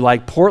called you,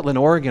 like Portland,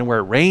 Oregon, where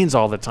it rains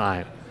all the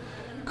time.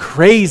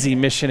 Crazy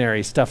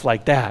missionary stuff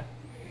like that.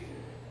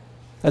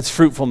 That's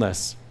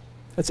fruitfulness.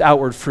 That's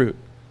outward fruit.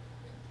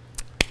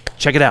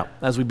 Check it out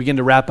as we begin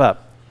to wrap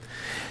up.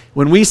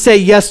 When we say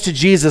yes to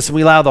Jesus and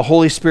we allow the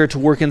Holy Spirit to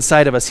work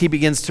inside of us, he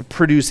begins to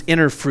produce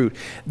inner fruit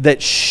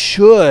that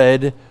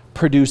should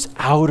produce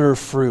outer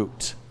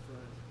fruit.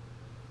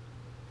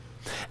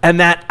 And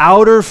that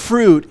outer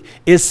fruit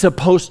is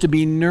supposed to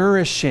be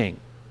nourishing.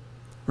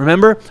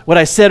 Remember what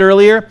I said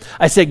earlier?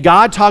 I said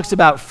God talks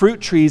about fruit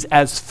trees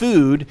as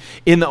food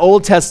in the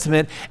Old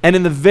Testament, and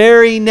in the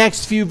very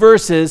next few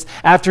verses,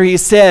 after he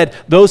said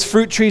those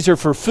fruit trees are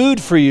for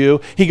food for you,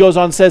 he goes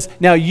on and says,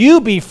 now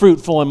you be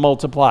fruitful and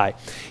multiply.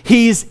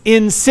 He's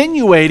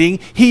insinuating,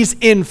 he's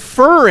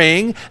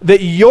inferring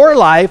that your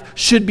life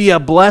should be a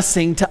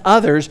blessing to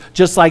others,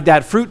 just like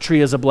that fruit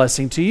tree is a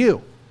blessing to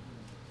you.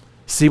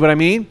 See what I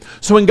mean?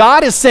 So when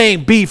God is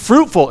saying be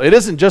fruitful, it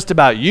isn't just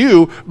about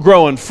you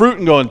growing fruit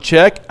and going,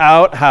 check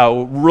out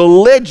how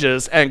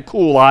religious and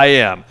cool I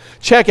am.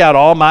 Check out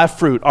all my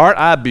fruit. Aren't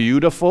I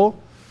beautiful?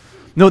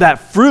 No, that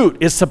fruit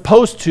is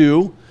supposed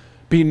to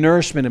be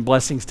nourishment and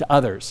blessings to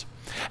others.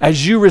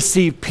 As you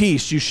receive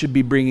peace, you should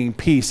be bringing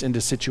peace into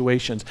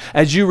situations.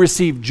 As you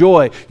receive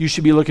joy, you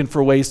should be looking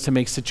for ways to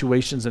make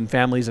situations and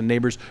families and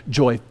neighbors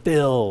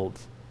joy-filled.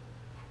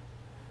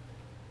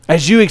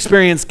 As you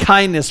experience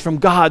kindness from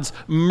God's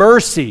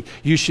mercy,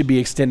 you should be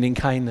extending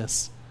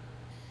kindness.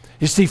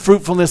 You see,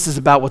 fruitfulness is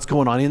about what's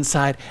going on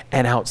inside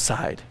and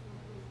outside.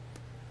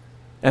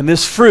 And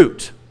this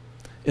fruit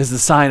is the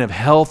sign of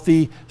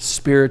healthy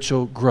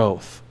spiritual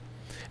growth,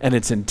 and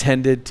it's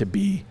intended to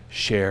be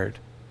shared.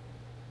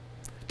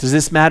 Does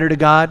this matter to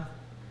God?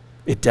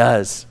 It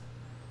does.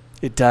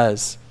 It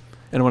does.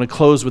 And I want to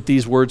close with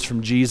these words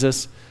from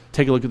Jesus.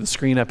 Take a look at the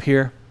screen up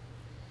here.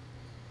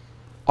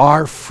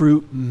 Our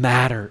fruit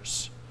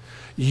matters.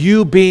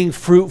 You being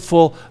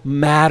fruitful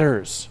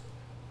matters.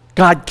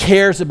 God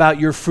cares about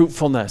your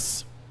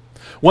fruitfulness.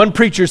 One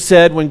preacher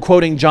said, when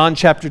quoting John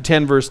chapter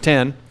 10, verse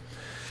 10,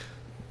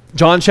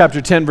 John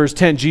chapter 10, verse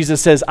 10,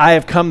 Jesus says, I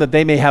have come that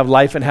they may have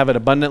life and have it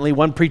abundantly.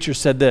 One preacher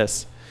said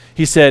this.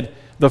 He said,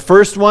 the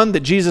first one that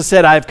Jesus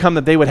said, I have come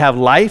that they would have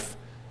life,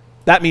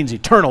 that means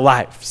eternal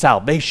life,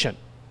 salvation.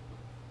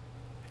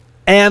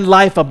 And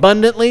life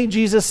abundantly,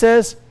 Jesus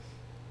says,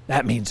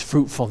 that means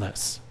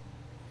fruitfulness.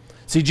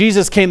 See,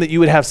 Jesus came that you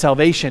would have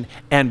salvation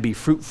and be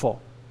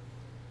fruitful.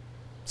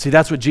 See,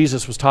 that's what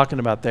Jesus was talking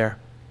about there.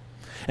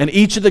 And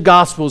each of the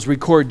Gospels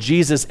record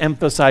Jesus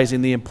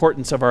emphasizing the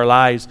importance of our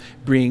lives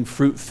being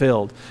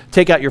fruit-filled.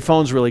 Take out your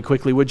phones really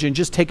quickly, would you? And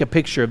just take a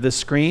picture of this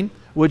screen,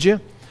 would you?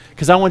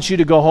 Because I want you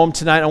to go home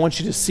tonight. I want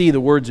you to see the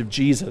words of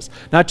Jesus.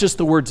 Not just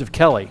the words of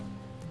Kelly,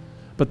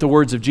 but the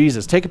words of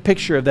Jesus. Take a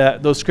picture of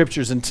those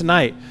scriptures. And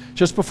tonight,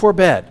 just before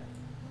bed,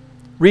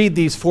 read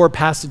these 4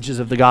 passages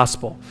of the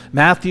gospel.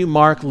 Matthew,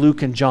 Mark,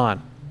 Luke, and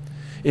John.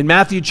 In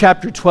Matthew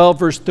chapter 12,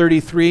 verse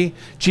 33,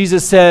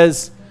 Jesus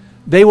says,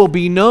 they will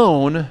be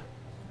known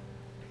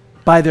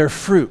by their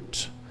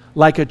fruit,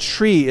 like a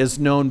tree is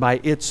known by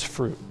its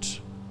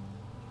fruit.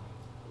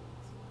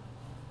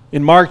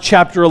 In Mark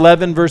chapter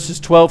 11, verses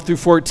 12 through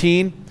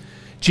 14,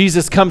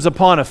 Jesus comes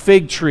upon a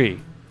fig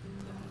tree.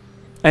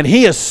 And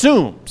he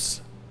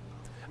assumes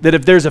that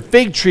if there's a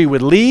fig tree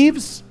with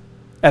leaves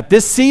at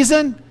this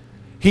season,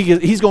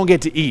 he's going to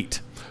get to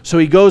eat. So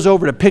he goes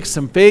over to pick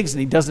some figs and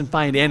he doesn't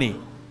find any.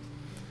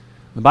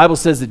 The Bible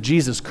says that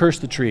Jesus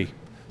cursed the tree,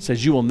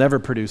 says you will never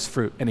produce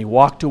fruit. And he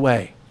walked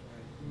away.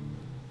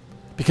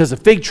 Because a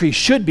fig tree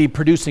should be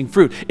producing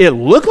fruit. It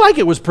looked like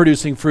it was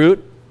producing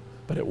fruit,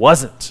 but it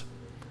wasn't.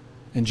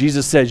 And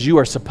Jesus says you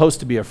are supposed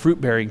to be a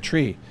fruit-bearing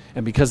tree.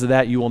 And because of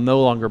that, you will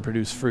no longer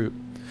produce fruit.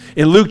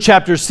 In Luke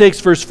chapter 6,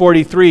 verse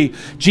 43,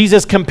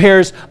 Jesus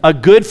compares a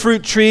good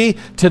fruit tree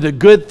to the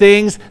good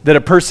things that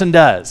a person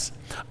does.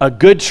 A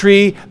good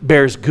tree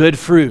bears good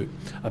fruit.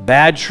 A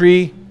bad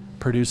tree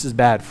produces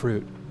bad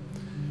fruit.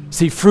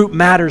 See, fruit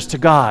matters to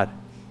God.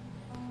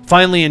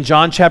 Finally, in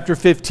John chapter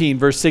 15,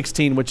 verse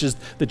 16, which is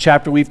the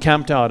chapter we've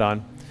camped out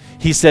on,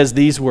 he says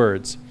these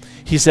words.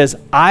 He says,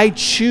 I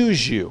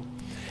choose you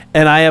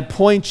and I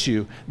appoint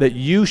you that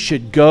you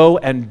should go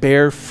and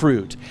bear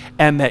fruit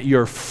and that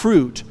your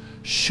fruit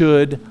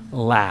should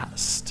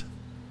last.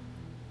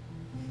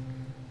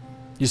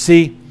 You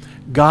see,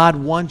 God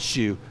wants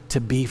you to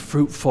be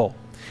fruitful.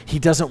 He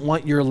doesn't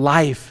want your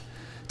life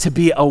to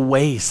be a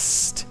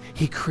waste.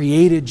 He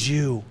created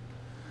you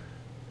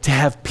to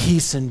have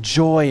peace and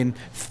joy and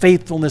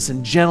faithfulness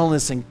and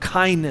gentleness and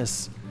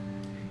kindness,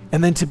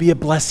 and then to be a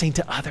blessing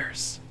to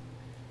others.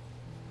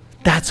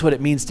 That's what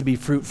it means to be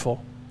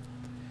fruitful.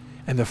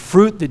 And the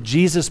fruit that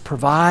Jesus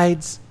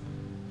provides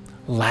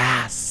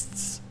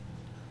lasts.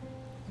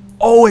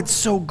 Oh, it's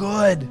so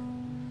good.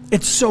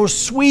 It's so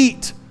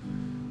sweet.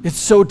 It's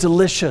so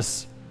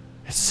delicious.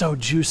 It's so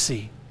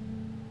juicy.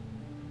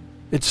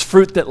 It's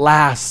fruit that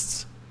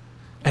lasts,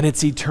 and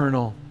it's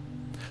eternal.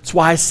 That's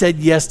why I said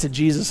yes to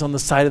Jesus on the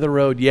side of the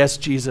road. Yes,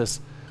 Jesus,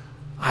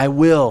 I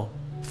will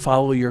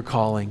follow your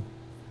calling.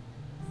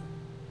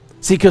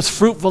 See, because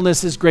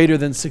fruitfulness is greater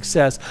than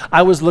success.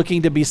 I was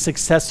looking to be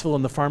successful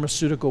in the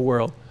pharmaceutical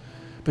world,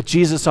 but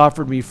Jesus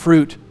offered me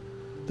fruit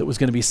that was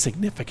going to be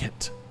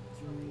significant.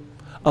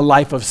 A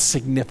life of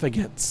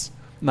significance,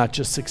 not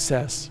just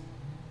success.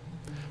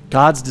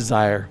 God's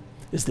desire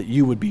is that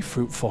you would be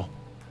fruitful.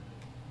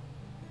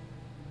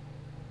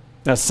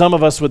 Now, some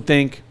of us would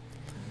think,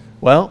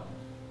 well,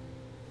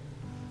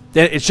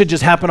 it should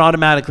just happen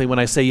automatically when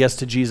I say yes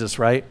to Jesus,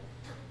 right?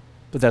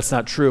 But that's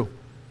not true.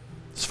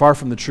 It's far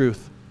from the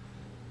truth.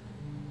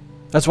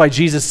 That's why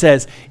Jesus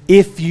says,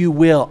 if you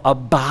will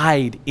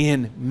abide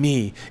in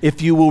me,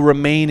 if you will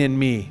remain in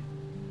me.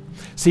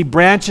 See,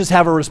 branches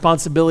have a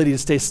responsibility to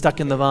stay stuck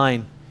in the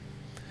vine,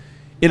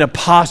 in a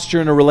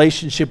posture, in a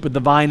relationship with the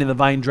vine and the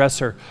vine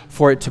dresser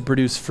for it to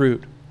produce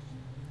fruit.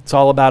 It's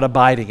all about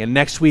abiding. And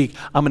next week,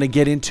 I'm going to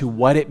get into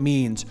what it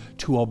means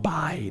to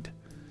abide.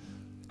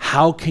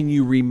 How can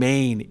you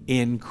remain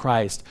in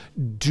Christ?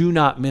 Do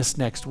not miss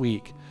next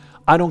week.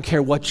 I don't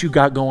care what you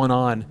got going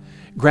on.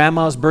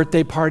 Grandma's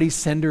birthday party,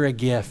 send her a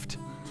gift.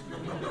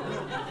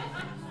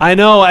 I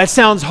know it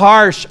sounds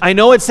harsh. I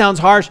know it sounds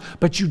harsh,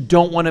 but you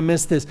don't want to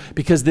miss this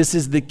because this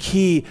is the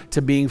key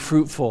to being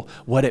fruitful,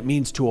 what it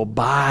means to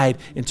abide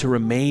and to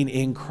remain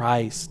in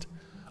Christ.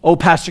 Oh,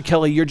 Pastor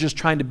Kelly, you're just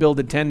trying to build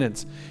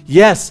attendance.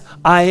 Yes,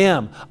 I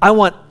am. I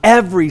want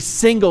every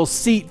single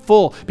seat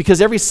full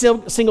because every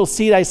single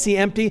seat I see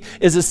empty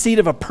is a seat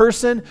of a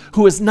person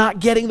who is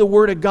not getting the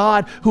Word of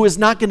God, who is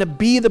not going to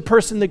be the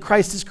person that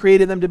Christ has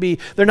created them to be.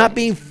 They're not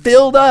being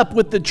filled up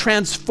with the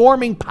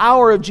transforming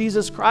power of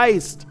Jesus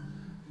Christ.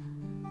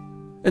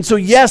 And so,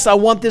 yes, I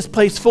want this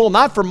place full,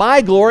 not for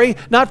my glory,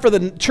 not for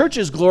the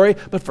church's glory,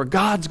 but for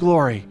God's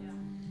glory.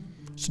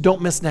 So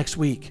don't miss next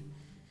week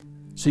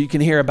so you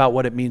can hear about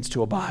what it means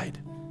to abide.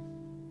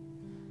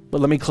 But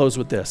let me close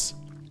with this.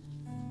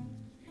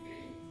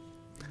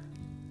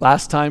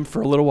 Last time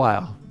for a little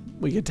while,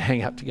 we get to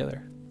hang out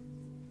together.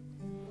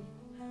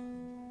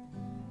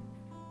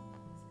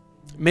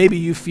 Maybe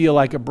you feel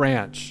like a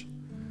branch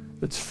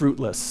that's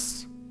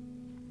fruitless,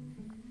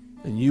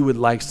 and you would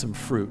like some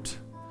fruit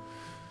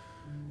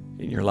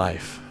in your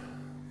life.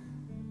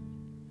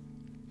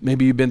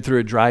 Maybe you've been through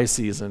a dry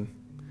season,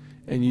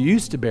 and you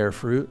used to bear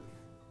fruit,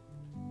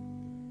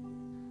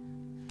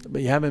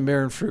 but you haven't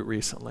borne fruit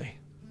recently.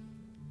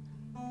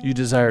 You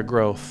desire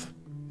growth.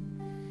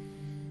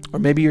 Or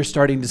maybe you're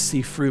starting to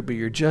see fruit, but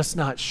you're just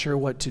not sure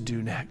what to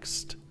do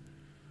next.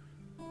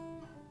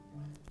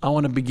 I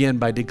want to begin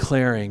by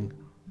declaring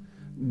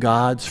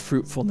God's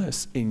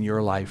fruitfulness in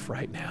your life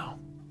right now.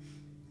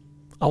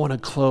 I want to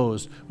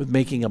close with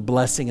making a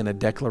blessing and a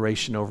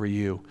declaration over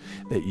you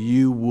that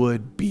you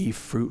would be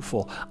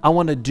fruitful. I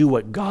want to do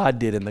what God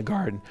did in the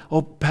garden.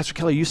 Oh, Pastor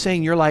Kelly, are you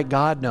saying you're like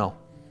God? No.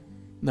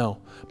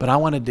 But I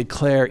want to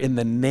declare in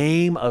the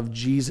name of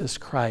Jesus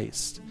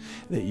Christ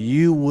that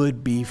you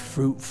would be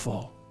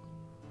fruitful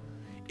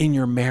in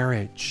your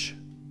marriage,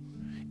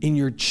 in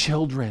your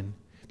children,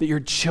 that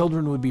your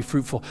children would be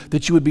fruitful,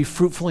 that you would be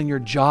fruitful in your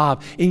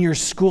job, in your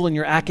school, in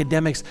your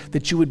academics,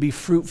 that you would be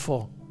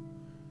fruitful.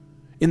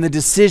 In the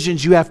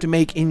decisions you have to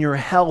make in your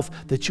health,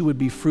 that you would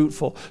be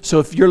fruitful. So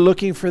if you're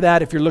looking for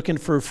that, if you're looking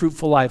for a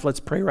fruitful life,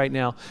 let's pray right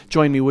now.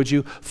 Join me, would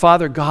you?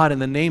 Father God, in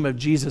the name of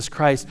Jesus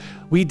Christ,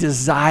 we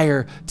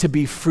desire to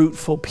be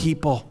fruitful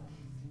people,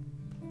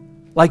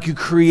 like you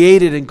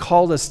created and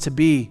called us to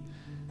be.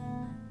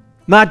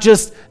 Not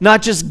just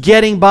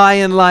getting by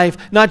in life,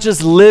 not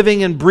just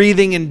living and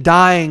breathing and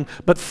dying,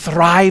 but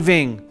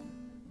thriving.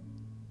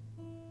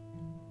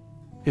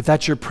 If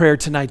that's your prayer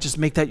tonight, just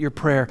make that your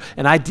prayer.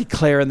 And I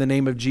declare in the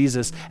name of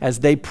Jesus, as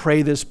they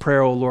pray this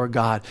prayer, oh Lord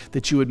God,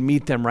 that you would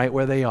meet them right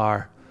where they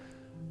are,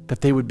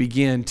 that they would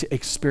begin to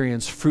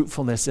experience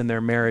fruitfulness in their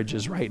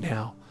marriages right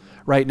now.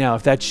 Right now,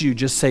 if that's you,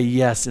 just say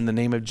yes in the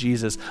name of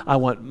Jesus. I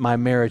want my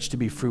marriage to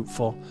be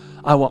fruitful.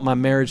 I want my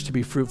marriage to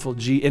be fruitful.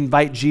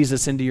 Invite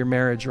Jesus into your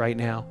marriage right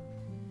now.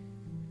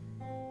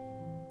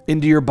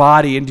 Into your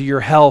body, into your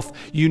health.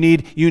 You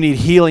need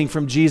healing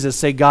from Jesus.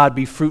 Say, God,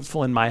 be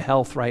fruitful in my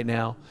health right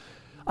now.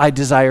 I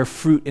desire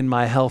fruit in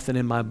my health and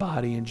in my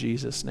body in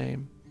Jesus'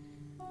 name.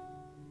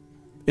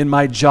 In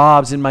my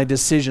jobs, in my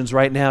decisions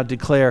right now,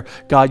 declare,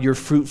 God, your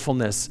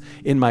fruitfulness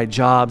in my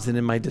jobs and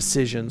in my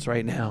decisions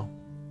right now.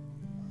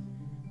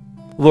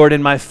 Lord,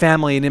 in my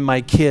family and in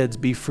my kids,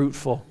 be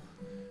fruitful,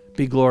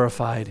 be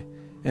glorified,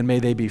 and may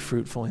they be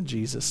fruitful in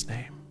Jesus'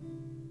 name.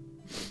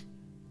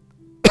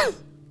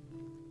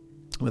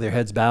 With your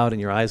heads bowed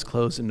and your eyes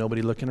closed and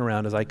nobody looking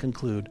around as I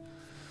conclude,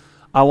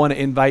 I want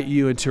to invite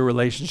you into a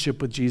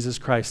relationship with Jesus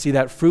Christ. See,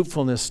 that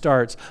fruitfulness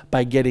starts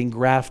by getting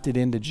grafted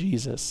into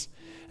Jesus.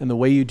 And the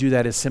way you do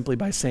that is simply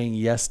by saying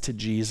yes to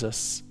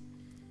Jesus.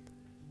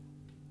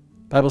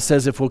 The Bible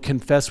says if we'll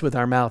confess with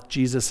our mouth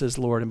Jesus is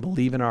Lord and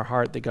believe in our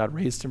heart that God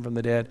raised him from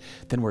the dead,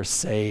 then we're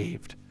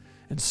saved.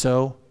 And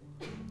so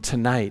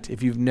tonight,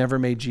 if you've never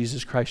made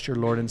Jesus Christ your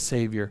Lord and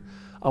Savior,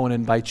 I want to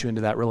invite you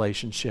into that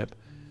relationship.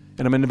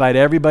 And I'm going to invite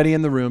everybody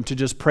in the room to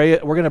just pray.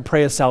 We're going to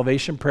pray a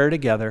salvation prayer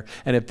together.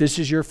 And if this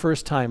is your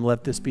first time,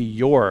 let this be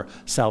your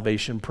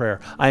salvation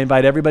prayer. I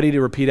invite everybody to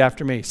repeat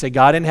after me. Say,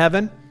 God in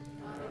heaven,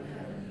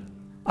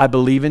 I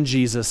believe in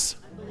Jesus.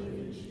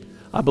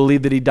 I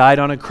believe that he died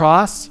on a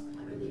cross,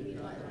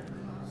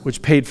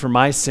 which paid for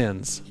my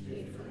sins,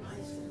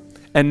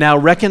 and now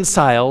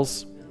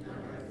reconciles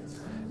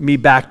me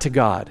back to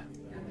God.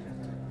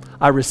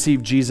 I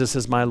receive Jesus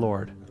as my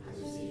Lord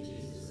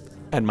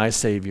and my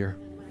Savior.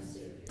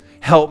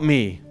 Help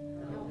me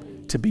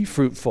to be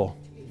fruitful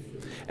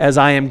as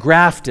I am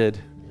grafted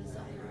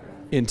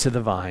into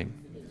the vine.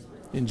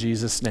 In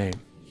Jesus' name,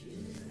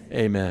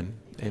 amen.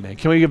 Amen.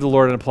 Can we give the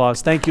Lord an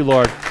applause? Thank you,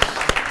 Lord.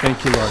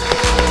 Thank you, Lord.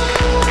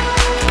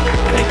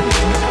 Thank you,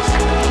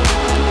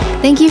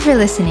 Jesus. Thank you for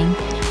listening.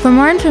 For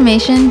more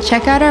information,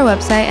 check out our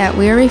website at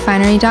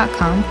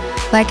wearerefinery.com,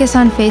 like us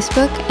on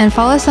Facebook, and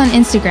follow us on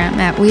Instagram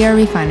at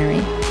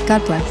wearerefinery.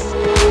 God bless.